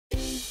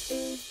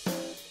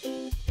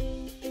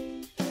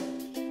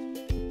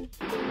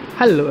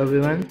Hello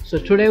everyone. So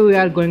today we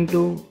are going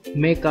to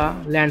make a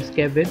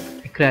landscape with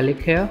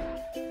acrylic here.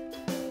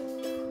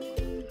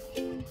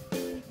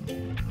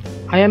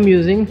 I am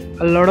using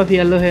a lot of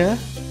yellow here.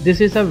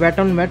 This is a wet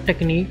on wet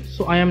technique,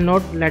 so I am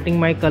not letting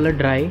my color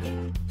dry.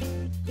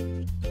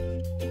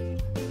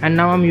 And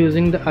now I am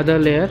using the other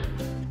layer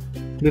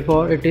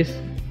before it is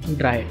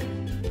dried.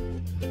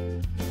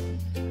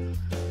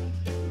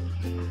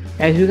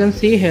 As you can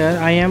see here,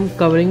 I am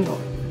covering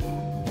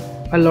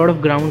a lot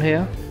of ground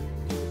here.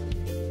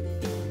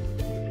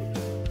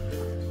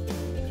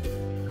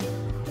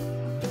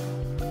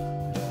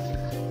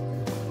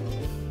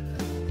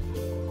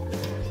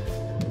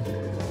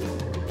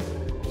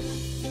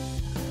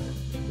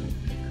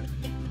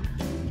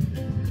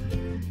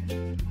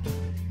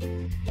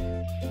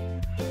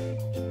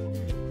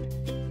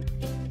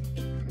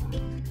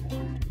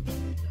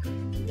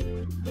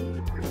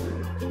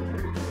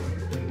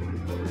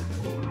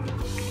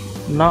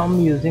 Now I'm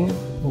using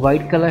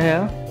white color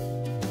here.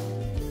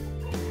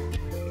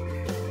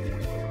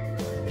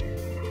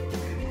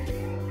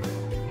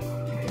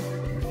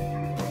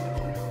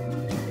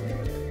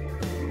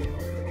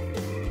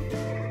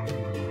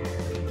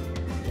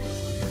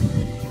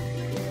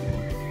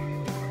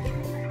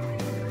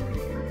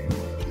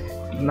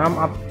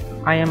 Now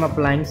I am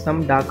applying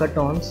some darker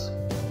tones.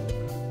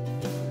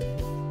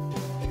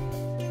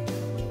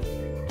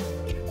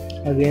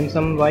 Again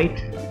some white.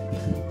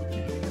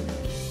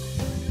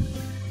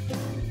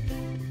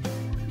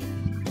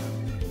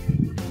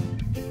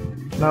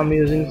 Now I'm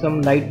using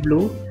some light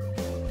blue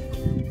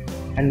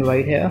and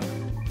white here.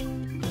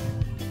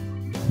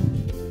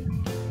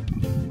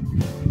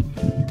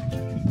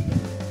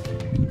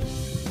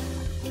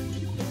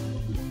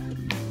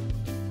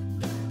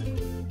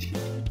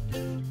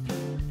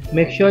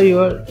 Make sure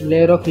your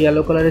layer of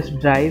yellow color is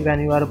dry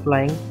when you are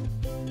applying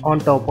on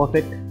top of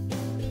it.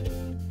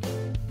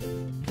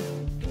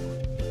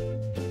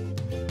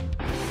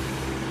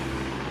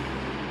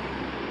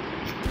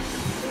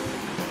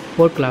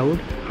 For cloud,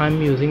 I am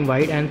using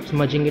white and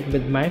smudging it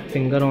with my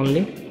finger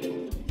only.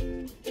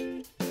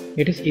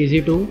 It is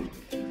easy to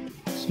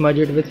smudge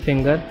it with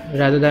finger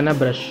rather than a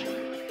brush.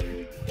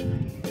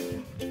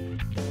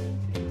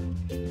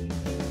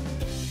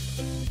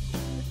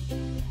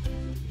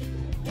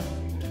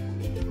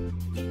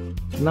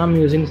 Now I am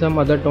using some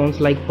other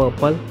tones like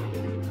purple.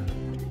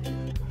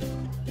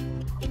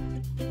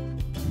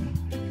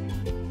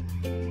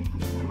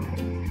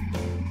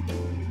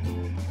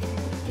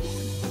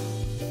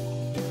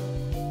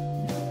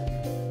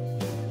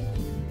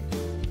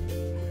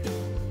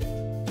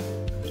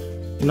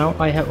 Now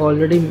I have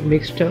already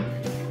mixed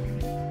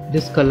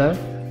this color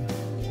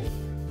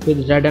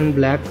with red and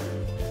black.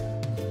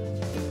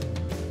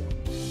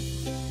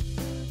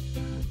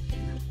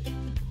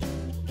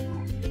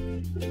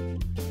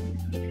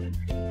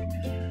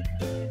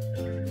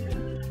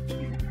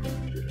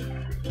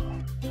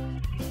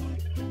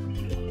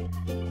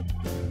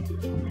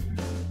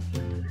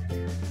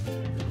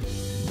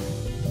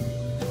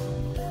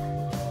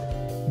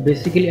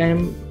 Basically I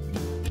am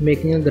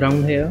making a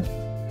ground here.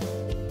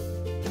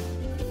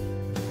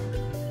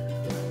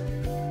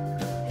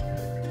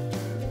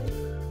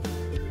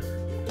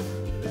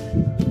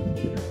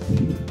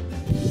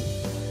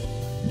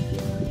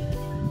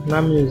 Now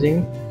I'm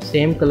using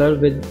same color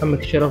with a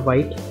mixture of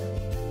white.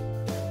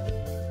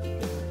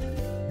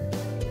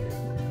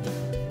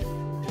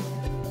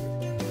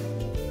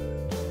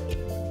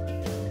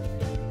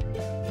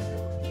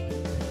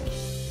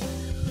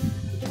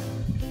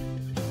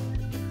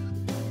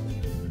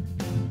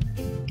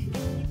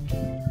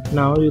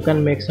 Now you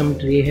can make some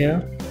tree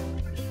here.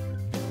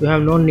 You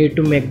have no need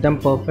to make them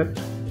perfect.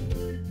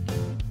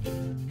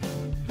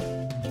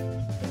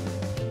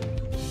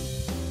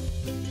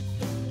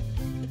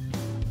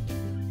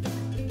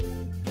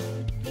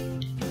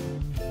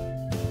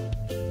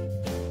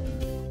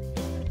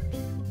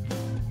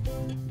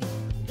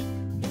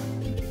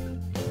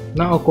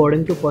 Now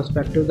according to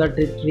perspective,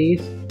 the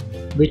trees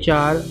which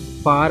are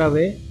far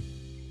away,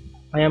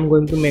 I am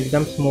going to make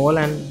them small,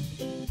 and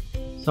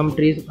some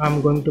trees I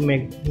am going to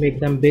make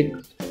them big.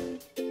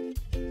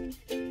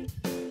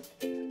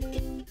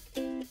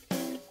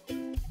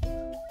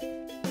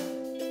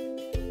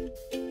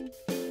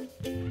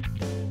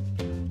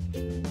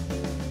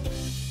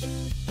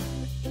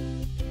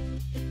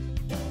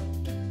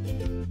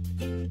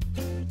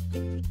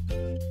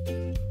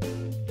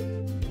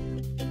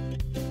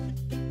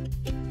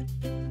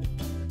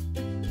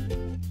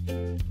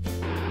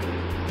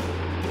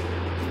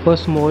 For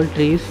small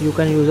trees you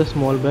can use a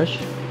small brush.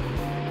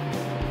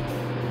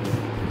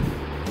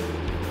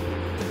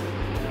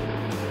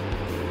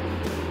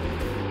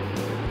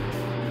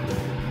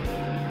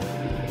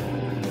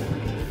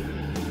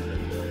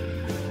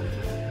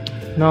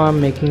 Now I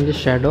am making the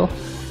shadow,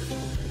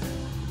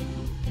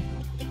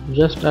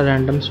 just a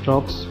random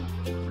strokes.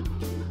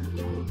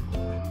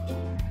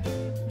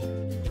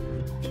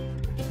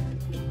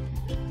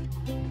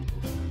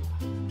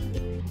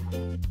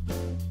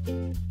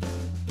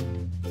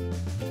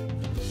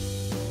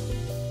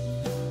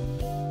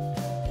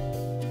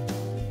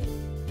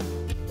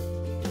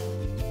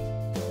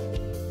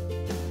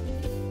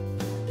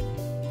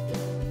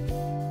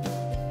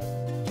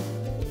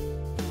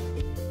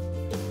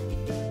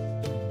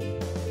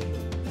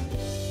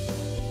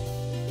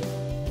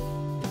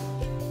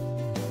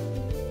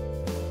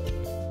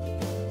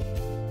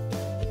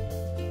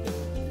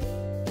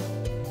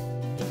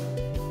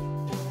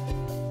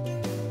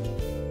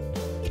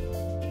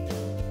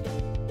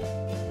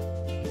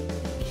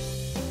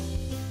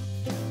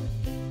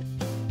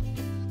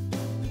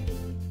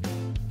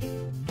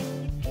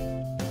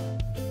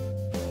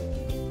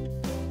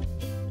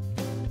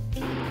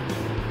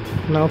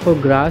 Now for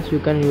grass you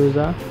can use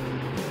a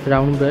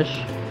round brush.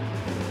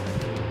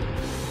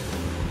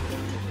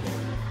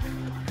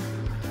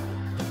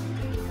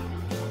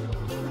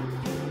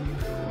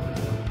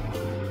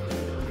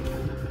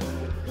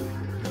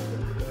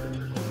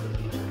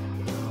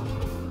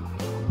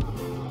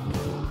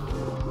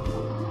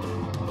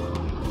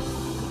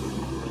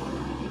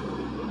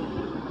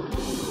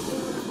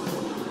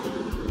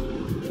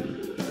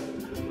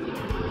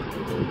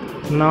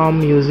 Now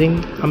I'm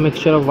using a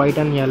mixture of white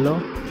and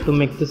yellow to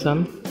make the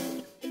sun.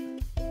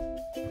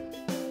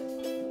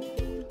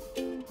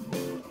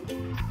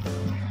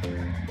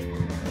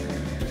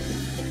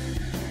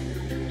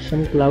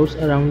 Some clouds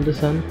around the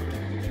sun.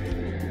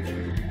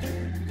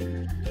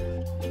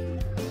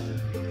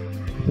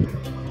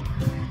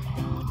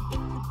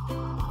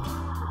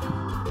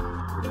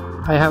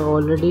 I have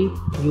already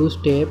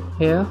used tape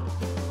here,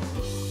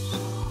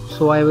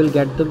 so I will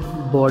get the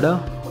border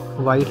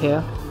white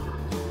here,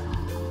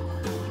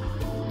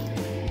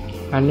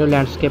 and your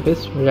landscape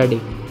is ready.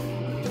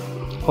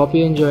 Hope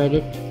you enjoyed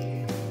it.